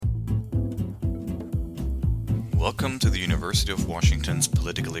Welcome to the University of Washington's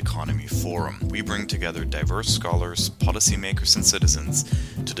Political Economy Forum. We bring together diverse scholars, policymakers, and citizens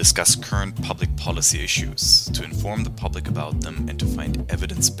to discuss current public policy issues, to inform the public about them, and to find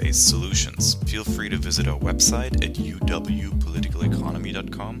evidence-based solutions. Feel free to visit our website at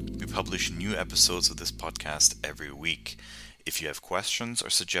uwpoliticaleconomy.com. We publish new episodes of this podcast every week. If you have questions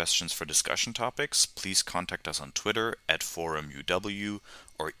or suggestions for discussion topics, please contact us on Twitter at ForumUW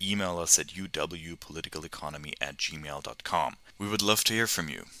or email us at uwpoliticaleconomy@gmail.com. We would love to hear from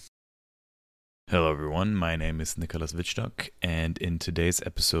you. Hello everyone, my name is Nicholas Wittstock, and in today's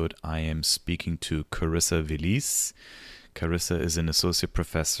episode I am speaking to Carissa Véliz. Carissa is an associate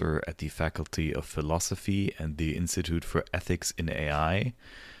professor at the Faculty of Philosophy and the Institute for Ethics in AI,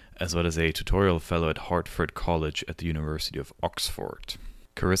 as well as a tutorial fellow at Hartford College at the University of Oxford.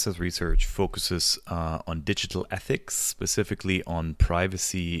 Carissa's research focuses on digital ethics, specifically on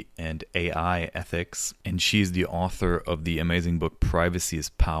privacy and AI ethics, and she is the author of the amazing book Privacy is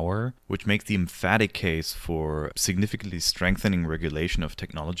Power, which makes the emphatic case for significantly strengthening regulation of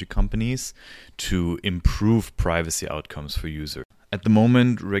technology companies to improve privacy outcomes for users. At the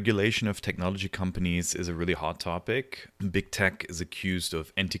moment, regulation of technology companies is a really hot topic. Big tech is accused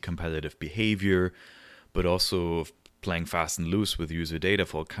of anti-competitive behavior, but also of playing fast and loose with user data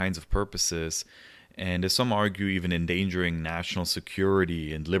for all kinds of purposes, and as some argue, even endangering national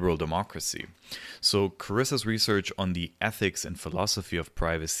security and liberal democracy. So Carissa's research on the ethics and philosophy of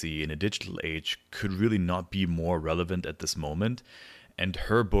privacy in a digital age could really not be more relevant at this moment. And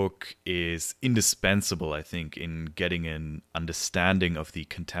her book is indispensable, I think, in getting an understanding of the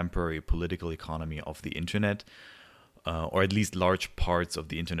contemporary political economy of the internet, or at least large parts of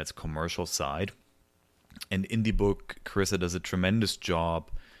the internet's commercial side. And in the book, Carissa does a tremendous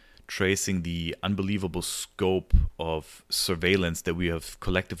job tracing the unbelievable scope of surveillance that we have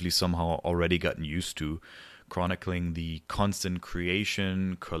collectively somehow already gotten used to, chronicling the constant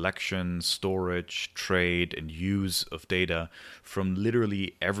creation, collection, storage, trade, and use of data from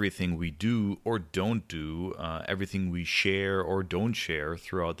literally everything we do or don't do, everything we share or don't share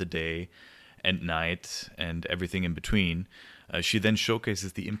throughout the day and night, and everything in between. She then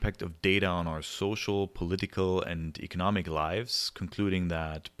showcases the impact of data on our social, political, and economic lives, concluding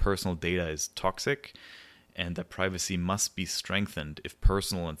that personal data is toxic and that privacy must be strengthened if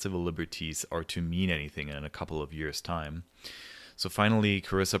personal and civil liberties are to mean anything in a couple of years' time. So finally,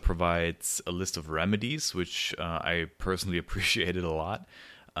 Carissa provides a list of remedies, which I personally appreciated a lot,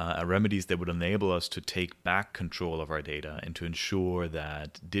 remedies that would enable us to take back control of our data and to ensure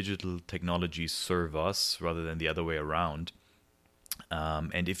that digital technologies serve us rather than the other way around.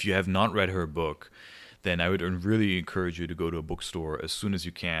 And if you have not read her book, then I would really encourage you to go to a bookstore as soon as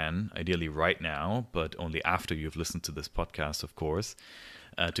you can, ideally right now, but only after you've listened to this podcast, of course,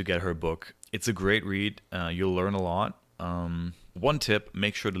 to get her book. It's a great read. You'll learn a lot. One tip,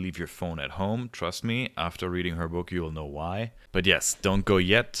 make sure to leave your phone at home. Trust me, after reading her book, you will know why. But yes, don't go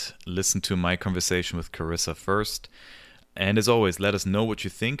yet. Listen to my conversation with Carissa first. And as always, let us know what you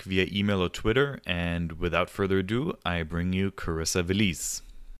think via email or Twitter. And without further ado, I bring you Carissa Véliz.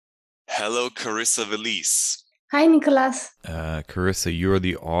 Hello, Carissa Véliz. Hi, Nicholas. Carissa, you're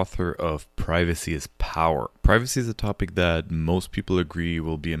the author of Privacy is Power. Privacy is a topic that most people agree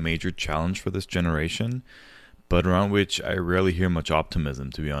will be a major challenge for this generation, but around which I rarely hear much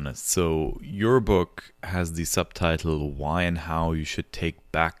optimism, to be honest. So your book has the subtitle, Why and How You Should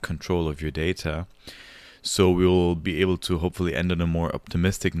Take Back Control of Your Data. So we'll be able to hopefully end on a more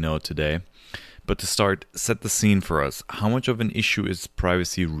optimistic note today. But to start, set the scene for us. How much of an issue is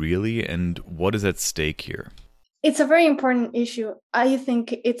privacy really, and what is at stake here? It's a very important issue. I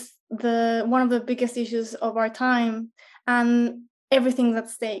think it's one of the biggest issues of our time, and everything's at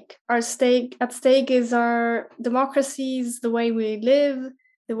stake. At stake is our democracies, the way we live,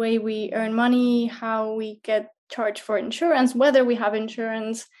 the way we earn money, how we get charged for insurance, whether we have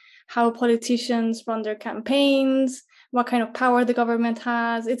insurance, how politicians run their campaigns, what kind of power the government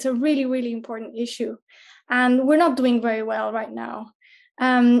has. It's a really, really important issue. And we're not doing very well right now.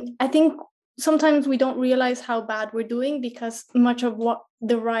 I think sometimes we don't realize how bad we're doing because much of what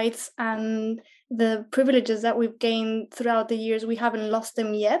the rights and the privileges that we've gained throughout the years, we haven't lost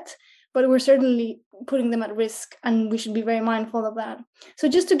them yet, but we're certainly putting them at risk, and we should be very mindful of that. So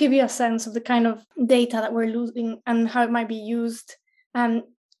just to give you a sense of the kind of data that we're losing and how it might be used,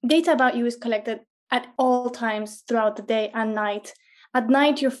 data about you is collected at all times throughout the day and night. At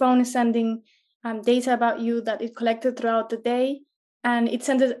night, your phone is sending data about you that is collected throughout the day, and it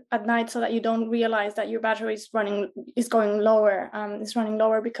sends it at night so that you don't realize that your battery is running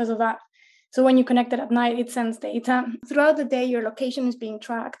lower because of that. So when you connect it at night, it sends data. Throughout the day, your location is being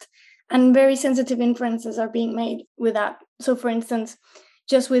tracked, And very sensitive inferences are being made with that. So for instance,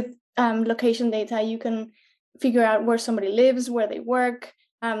 just with location data, you can figure out where somebody lives, where they work,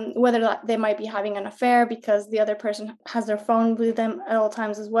 whether they might be having an affair because the other person has their phone with them at all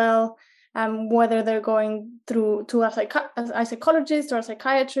times as well, whether they're going through to a psychologist or a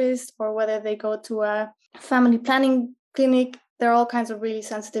psychiatrist, or whether they go to a family planning clinic. There are all kinds of really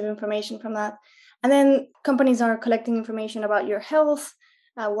sensitive information from that. And then companies are collecting information about your health,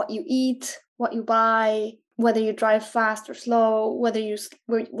 what you eat, what you buy, whether you drive fast or slow, whether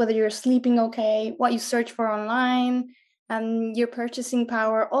you're sleeping okay, what you search for online, your purchasing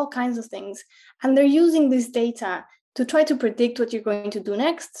power, all kinds of things. And they're using this data to try to predict what you're going to do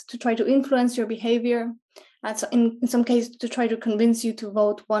next, to try to influence your behavior. And so in some cases, to try to convince you to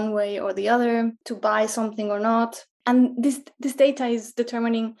vote one way or the other, to buy something or not. And this data is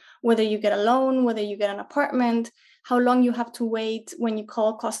determining whether you get a loan, whether you get an apartment, how long you have to wait when you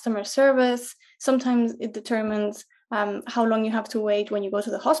call customer service. Sometimes it determines how long you have to wait when you go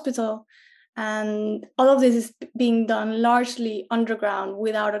to the hospital. And all of this is being done largely underground,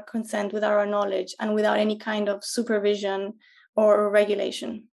 without a consent, without our knowledge, and without any kind of supervision or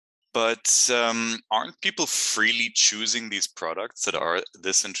regulation. But aren't people freely choosing these products that are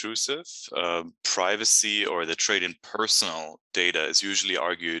this intrusive? Privacy or the trade in personal data is usually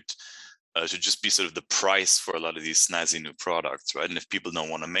argued to just be sort of the price for a lot of these snazzy new products, right? And if people don't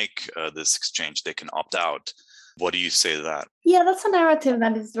want to make this exchange, they can opt out. What do you say to that? Yeah, that's a narrative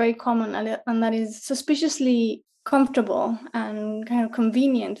that is very common and that is suspiciously comfortable and kind of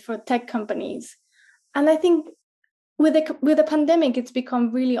convenient for tech companies. And I think with the pandemic, it's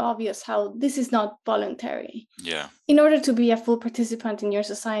become really obvious how this is not voluntary. Yeah. In order to be a full participant in your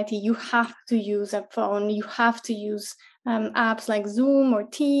society, you have to use a phone. You have to use apps like Zoom or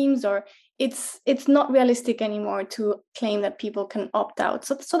Teams, or it's not realistic anymore to claim that people can opt out.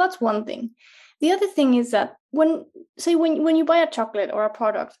 So that's one thing. The other thing is that when you buy a chocolate or a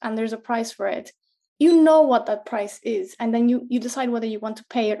product and there's a price for it, you know what that price is, and then you decide whether you want to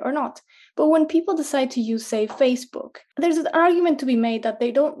pay it or not. But when people decide to use, say, Facebook, there's an argument to be made that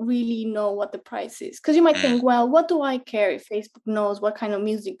they don't really know what the price is. Because you might think, well, what do I care if Facebook knows what kind of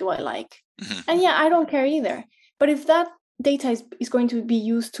music do I like? And yeah, I don't care either. But if that data is going to be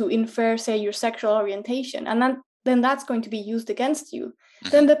used to infer, say, your sexual orientation, and then that's going to be used against you,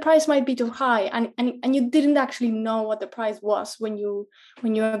 then the price might be too high, and you didn't actually know what the price was when you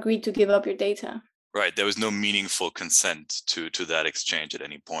agreed to give up your data. Right. There was no meaningful consent to that exchange at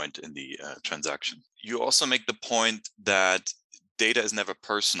any point in the transaction. You also make the point that data is never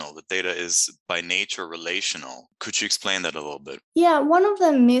personal, that data is by nature relational. Could you explain that a little bit? Yeah, one of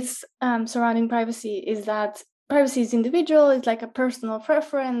the myths surrounding privacy is that privacy is individual. It's like a personal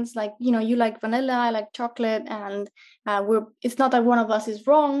preference. Like, you like vanilla, I like chocolate, and it's not that one of us is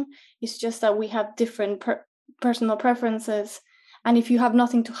wrong. It's just that we have different personal preferences. And if you have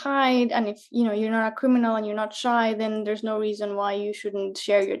nothing to hide, and if you're not a criminal and you're not shy, then there's no reason why you shouldn't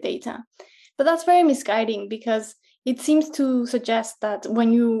share your data. But that's very misguiding, because it seems to suggest that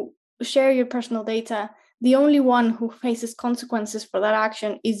when you share your personal data, the only one who faces consequences for that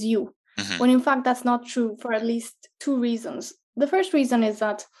action is you. When in fact that's not true, for at least two reasons. The first reason is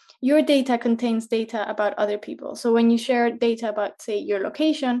that your data contains data about other people. So when you share data about, say, your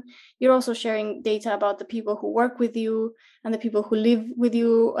location, you're also sharing data about the people who work with you and the people who live with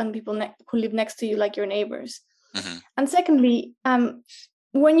you and people who live next to you, like your neighbors. And secondly,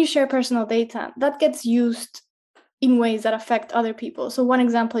 when you share personal data, that gets used in ways that affect other people. So one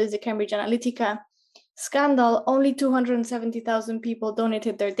example is the Cambridge Analytica scandal. Only 270,000 people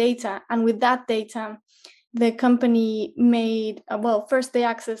donated their data. And with that data, the company made, first they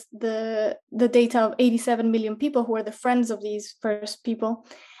accessed the data of 87 million people who are the friends of these first people.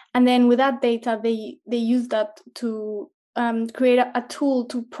 And then with that data, they used that to create a tool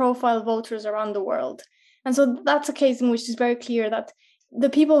to profile voters around the world. And so that's a case in which it's very clear that the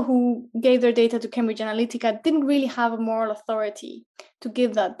people who gave their data to Cambridge Analytica didn't really have a moral authority to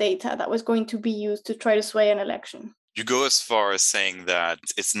give that data that was going to be used to try to sway an election. You go as far as saying that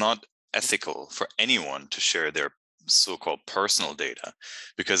it's not ethical for anyone to share their so-called personal data,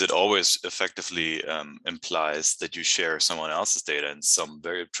 because it always effectively implies that you share someone else's data in some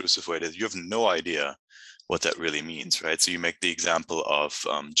very obtrusive way that you have no idea what that really means, right? So you make the example of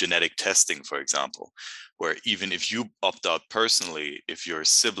genetic testing, for example, where even if you opt out personally, if your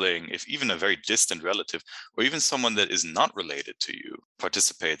sibling, if even a very distant relative, or even someone that is not related to you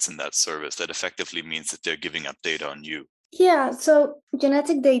participates in that service, that effectively means that they're giving up data on you. Yeah, so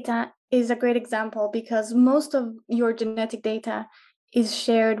genetic data is a great example, because most of your genetic data is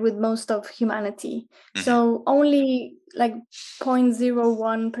shared with most of humanity. So only like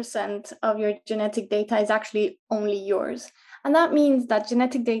 0.01% of your genetic data is actually only yours. And that means that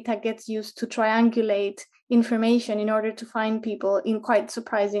genetic data gets used to triangulate information in order to find people in quite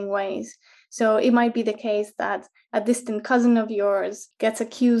surprising ways. So it might be the case that a distant cousin of yours gets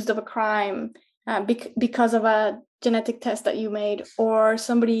accused of a crime because of a genetic test that you made, or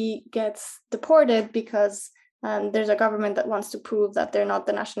somebody gets deported because there's a government that wants to prove that they're not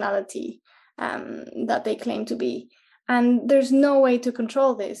the nationality that they claim to be. And there's no way to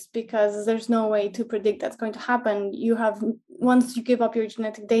control this because there's no way to predict that's going to happen. Once you give up your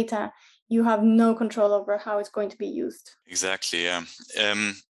genetic data, you have no control over how it's going to be used. Exactly, yeah.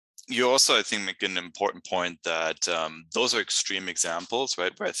 You also, I think, make an important point that those are extreme examples,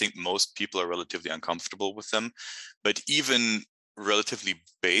 right? Where I think most people are relatively uncomfortable with them. But even relatively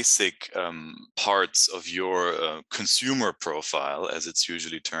basic parts of your consumer profile, as it's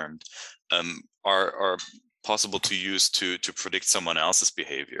usually termed, are possible to use to predict someone else's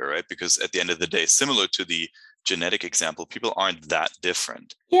behavior, right? Because at the end of the day, similar to the genetic example, people aren't that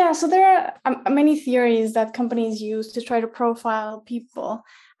different. Yeah, so there are many theories that companies use to try to profile people.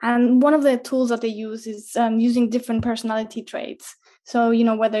 And one of the tools that they use is using different personality traits. So,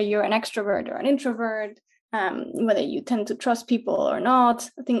 whether you're an extrovert or an introvert, whether you tend to trust people or not,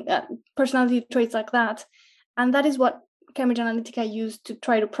 I think that personality traits like that. And that is what Cambridge Analytica used to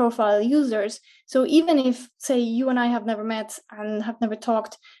try to profile users. So even if, say, you and I have never met and have never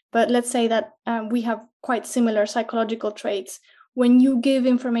talked, but let's say that we have quite similar psychological traits, when you give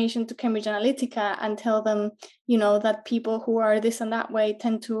information to Cambridge Analytica and tell them, that people who are this and that way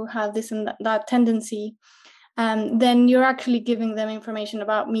tend to have this and that tendency, then you're actually giving them information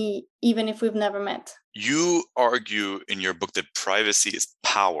about me, even if we've never met. You argue in your book that privacy is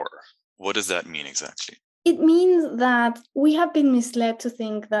power. What does that mean exactly? It means that we have been misled to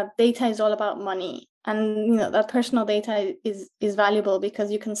think that data is all about money, and that personal data is valuable because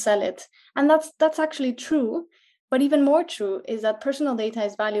you can sell it. And that's actually true. But even more true is that personal data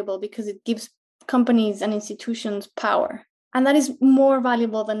is valuable because it gives companies and institutions power. And that is more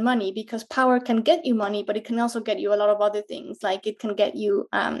valuable than money, because power can get you money, but it can also get you a lot of other things. Like it can get you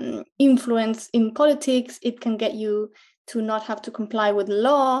influence in politics. It can get you to not have to comply with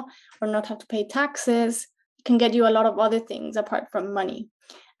law or not have to pay taxes. It can get you a lot of other things apart from money.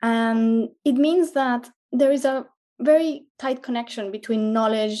 And it means that there is a very tight connection between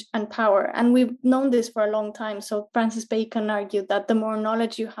knowledge and power. And we've known this for a long time. So Francis Bacon argued that the more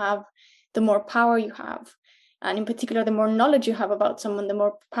knowledge you have, the more power you have. And in particular, the more knowledge you have about someone, the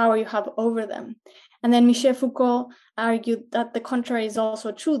more power you have over them. And then Michel Foucault argued that the contrary is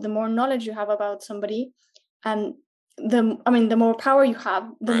also true. The more knowledge you have about somebody, and the more power you have,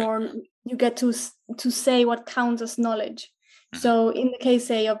 the more you get to say what counts as knowledge. So in the case,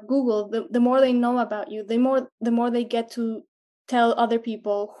 say, of Google, the more they know about you, the more they get to tell other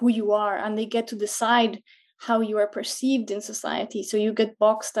people who you are, and they get to decide how you are perceived in society. So you get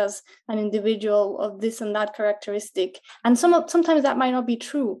boxed as an individual of this and that characteristic. And sometimes that might not be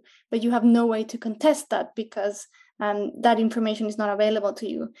true, but you have no way to contest that because that information is not available to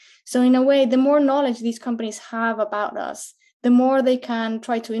you. So in a way, the more knowledge these companies have about us, the more they can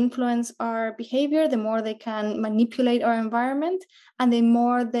try to influence our behavior, the more they can manipulate our environment, and the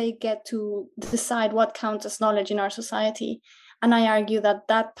more they get to decide what counts as knowledge in our society. And I argue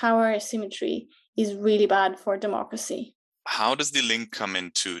that power asymmetry is really bad for democracy. How does the link come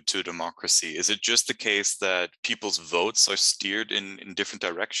into democracy? Is it just the case that people's votes are steered in different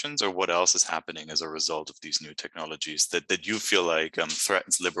directions, or what else is happening as a result of these new technologies that you feel like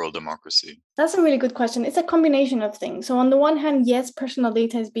threatens liberal democracy? That's a really good question. It's a combination of things. So on the one hand, yes, personal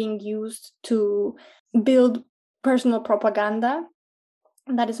data is being used to build personal propaganda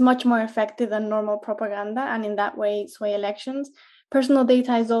that is much more effective than normal propaganda, and in that way sway elections. Personal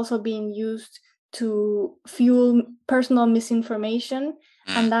data is also being used to fuel personal misinformation,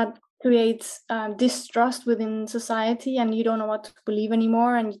 and that creates distrust within society, and you don't know what to believe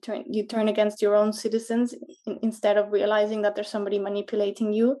anymore, and you turn against your own citizens instead of realizing that there's somebody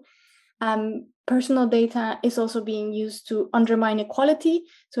manipulating you. Personal data is also being used to undermine equality.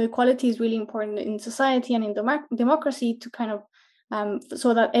 So equality is really important in society and in democracy to kind of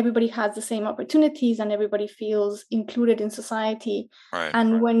so that everybody has the same opportunities and everybody feels included in society.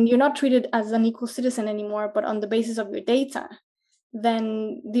 And when you're not treated as an equal citizen anymore, but on the basis of your data,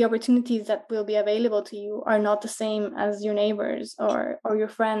 then the opportunities that will be available to you are not the same as your neighbors or your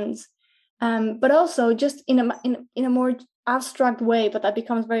friends. But also, just in a more abstract way, but that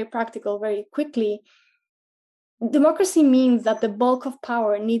becomes very practical very quickly, democracy means that the bulk of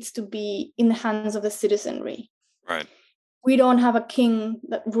power needs to be in the hands of the citizenry. Right. we don't have a king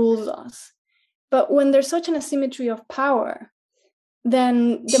that rules us. But when there's such an asymmetry of power,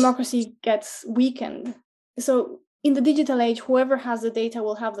 then democracy gets weakened. So in the digital age, whoever has the data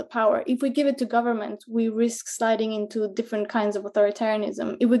will have the power. If we give it to government, we risk sliding into different kinds of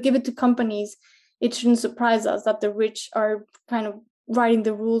authoritarianism. If we give it to companies, it shouldn't surprise us that the rich are kind of writing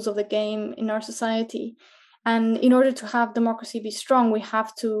the rules of the game in our society. And in order to have democracy be strong, we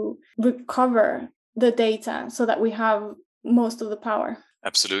have to recover the data so that we have most of the power.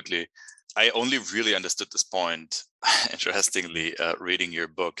 Absolutely. I only really understood this point, interestingly, reading your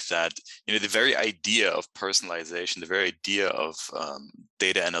book, that the very idea of personalization, the very idea of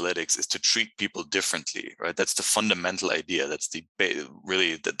data analytics is to treat people differently, right? That's the fundamental idea. That's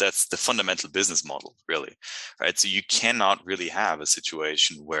that's the fundamental business model, really, right? So you cannot really have a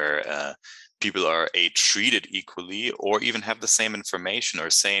situation where people are treated equally or even have the same information or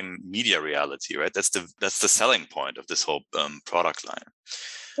same media reality, right? That's the selling point of this whole product line.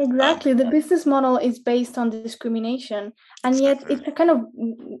 Exactly. The business model is based on discrimination, and yet it's a kind of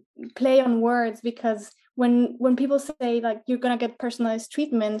play on words, because when people say like you're gonna get personalized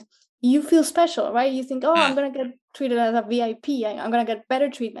treatment, you feel special, right? You think, oh, I'm gonna get treated as a VIP. I'm gonna get better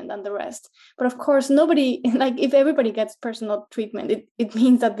treatment than the rest. But of course, nobody, like if everybody gets personal treatment, it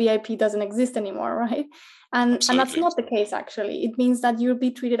means that VIP doesn't exist anymore, right? And that's not the case, actually. It means that you'll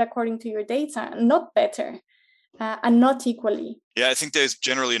be treated according to your data, not better. And not equally. Yeah, I think there's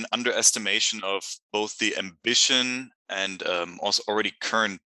generally an underestimation of both the ambition and also already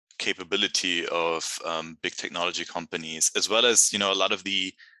current capability of big technology companies, as well as a lot of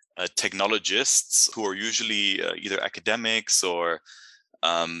the technologists who are usually either academics or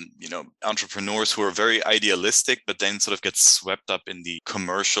entrepreneurs who are very idealistic, but then sort of get swept up in the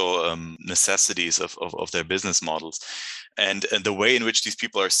commercial necessities of their business models. And the way in which these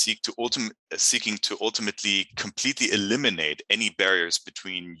people are seeking to ultimately completely eliminate any barriers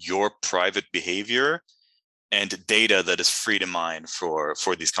between your private behavior and data that is free to mine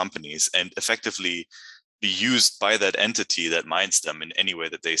for these companies, and effectively be used by that entity that mines them in any way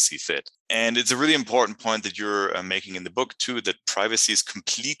that they see fit. And it's a really important point that you're making in the book too, that privacy is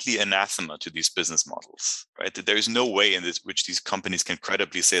completely anathema to these business models, right? That there is no way in which these companies can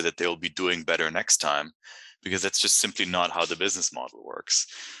credibly say that they'll be doing better next time, because that's just simply not how the business model works.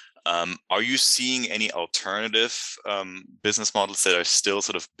 Are you seeing any alternative business models that are still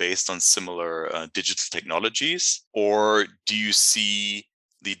sort of based on similar digital technologies? Or do you see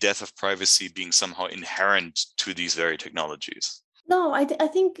the death of privacy being somehow inherent to these very technologies? No, I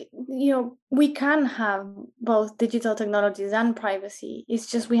think, we can have both digital technologies and privacy. It's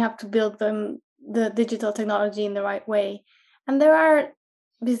just we have to build the digital technology in the right way. And there are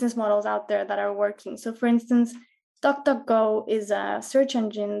business models out there that are working. So for instance, DuckDuckGo is a search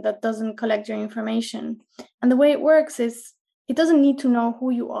engine that doesn't collect your information. And the way it works is it doesn't need to know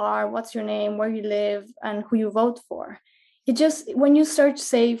who you are, what's your name, where you live, and who you vote for. It just, when you search,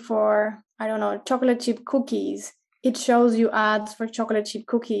 say, for, I don't know, chocolate chip cookies, it shows you ads for chocolate chip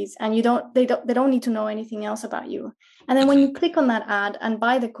cookies, and they don't need to know anything else about you. And then when you click on that ad and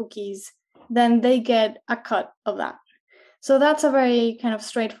buy the cookies, then they get a cut of that. So that's a very kind of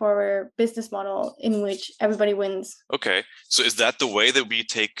straightforward business model in which everybody wins. Okay. So is that the way that we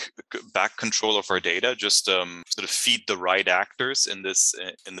take back control of our data? Just sort of feed the right actors in this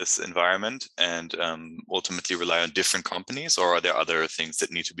environment and ultimately rely on different companies? Or are there other things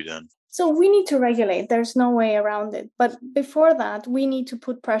that need to be done? So we need to regulate. There's no way around it. But before that, we need to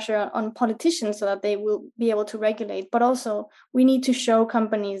put pressure on politicians so that they will be able to regulate. But also, we need to show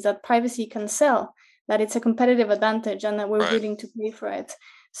companies that privacy can sell, that it's a competitive advantage, and that we're willing to pay for it.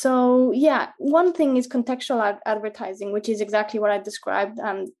 So yeah, one thing is contextual advertising, which is exactly what I described,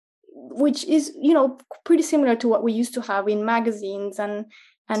 which is, pretty similar to what we used to have in magazines and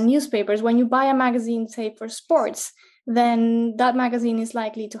newspapers. When you buy a magazine, say, for sports, then that magazine is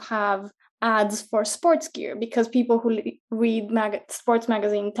likely to have ads for sports gear, because people who read sports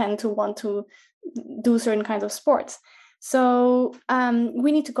magazine tend to want to do certain kinds of sports. So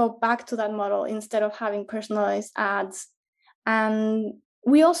we need to go back to that model instead of having personalized ads. And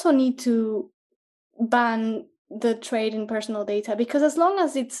we also need to ban the trade in personal data, because as long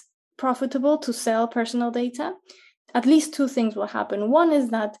as it's profitable to sell personal data, at least two things will happen. One is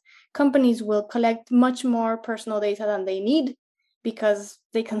that companies will collect much more personal data than they need because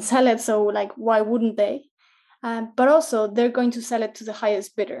they can sell it. So why wouldn't they? But also they're going to sell it to the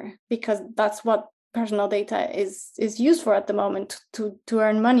highest bidder, because that's what personal data is used for at the moment, to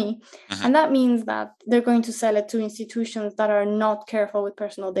earn money. Mm-hmm. And that means that they're going to sell it to institutions that are not careful with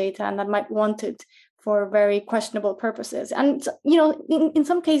personal data and that might want it for very questionable purposes. And, in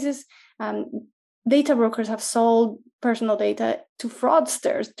some cases, data brokers have sold personal data to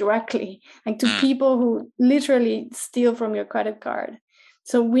fraudsters directly, like to people who literally steal from your credit card.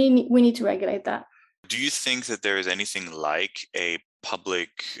 So we need to regulate that. Do you think that there is anything like a public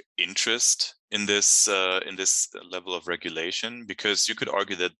interest in this level of regulation? Because you could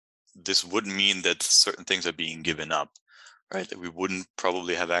argue that this would mean that certain things are being given up, right? That we wouldn't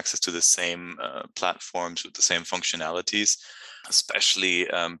probably have access to the same platforms with the same functionalities. Especially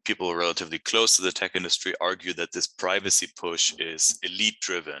people relatively close to the tech industry argue that this privacy push is elite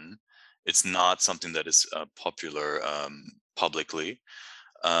driven. It's not something that is popular publicly.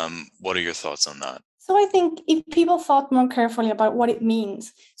 What are your thoughts on that? So I think if people thought more carefully about what it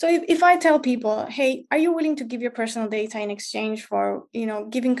means. So if I tell people, hey, are you willing to give your personal data in exchange for,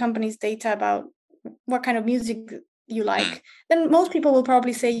 giving companies data about what kind of music you like, then most people will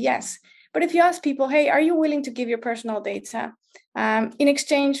probably say yes. But if you ask people, hey, are you willing to give your personal data in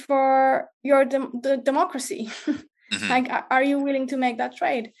exchange for your democracy? Like, are you willing to make that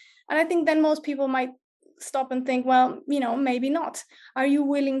trade? And I think then most people might stop and think, well, maybe not. Are you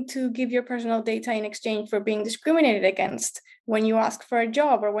willing to give your personal data in exchange for being discriminated against when you ask for a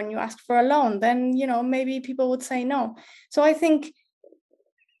job or when you ask for a loan? Then, maybe people would say no. So I think,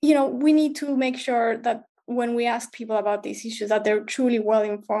 we need to make sure that when we ask people about these issues, that they're truly well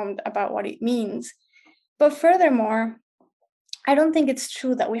informed about what it means. But furthermore, I don't think it's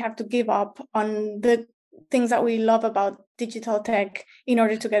true that we have to give up on the things that we love about digital tech in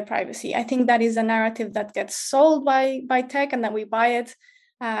order to get privacy. I think that is a narrative that gets sold by tech, and that we buy it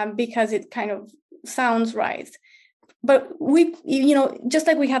because it kind of sounds right. But we, just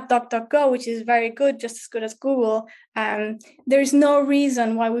like we have DuckDuckGo, which is very good, just as good as Google, there is no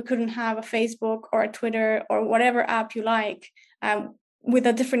reason why we couldn't have a Facebook or a Twitter or whatever app you like with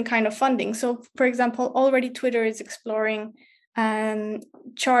a different kind of funding. So, for example, already Twitter is exploring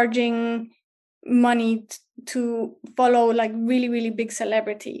charging money to follow like really, really big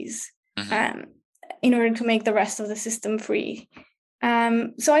celebrities in order to make the rest of the system free.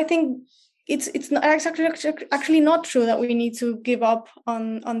 So I think it's actually not true that we need to give up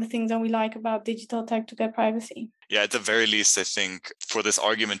on the things that we like about digital tech to get privacy. Yeah, at the very least, I think for this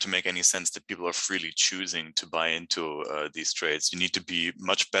argument to make any sense that people are freely choosing to buy into these trades, you need to be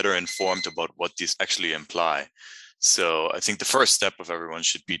much better informed about what these actually imply. So I think the first step of everyone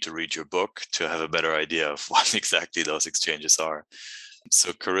should be to read your book to have a better idea of what exactly those exchanges are.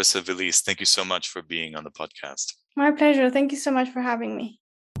 So Carissa, Véliz, thank you so much for being on the podcast. My pleasure. Thank you so much for having me.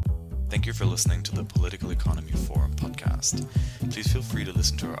 Thank you for listening to the Political Economy Forum podcast. Please feel free to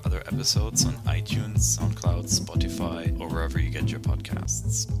listen to our other episodes on iTunes, SoundCloud, Spotify, or wherever you get your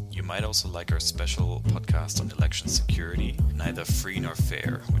podcasts. You might also like our special podcast on election security, Neither Free Nor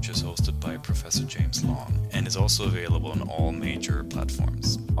Fair, which is hosted by Professor James Long, and is also available on all major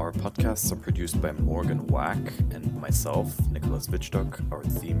platforms. Our podcasts are produced by Morgan Wack and myself, Nicholas Wittstock. Our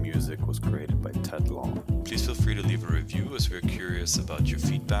theme music was created by Ted Long. Please feel free to leave a review as we're curious about your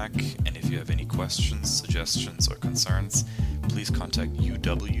feedback. And if you have any questions, suggestions, or concerns, please contact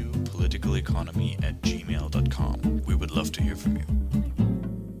uwpoliticaleconomy@gmail.com. We would love to hear from you.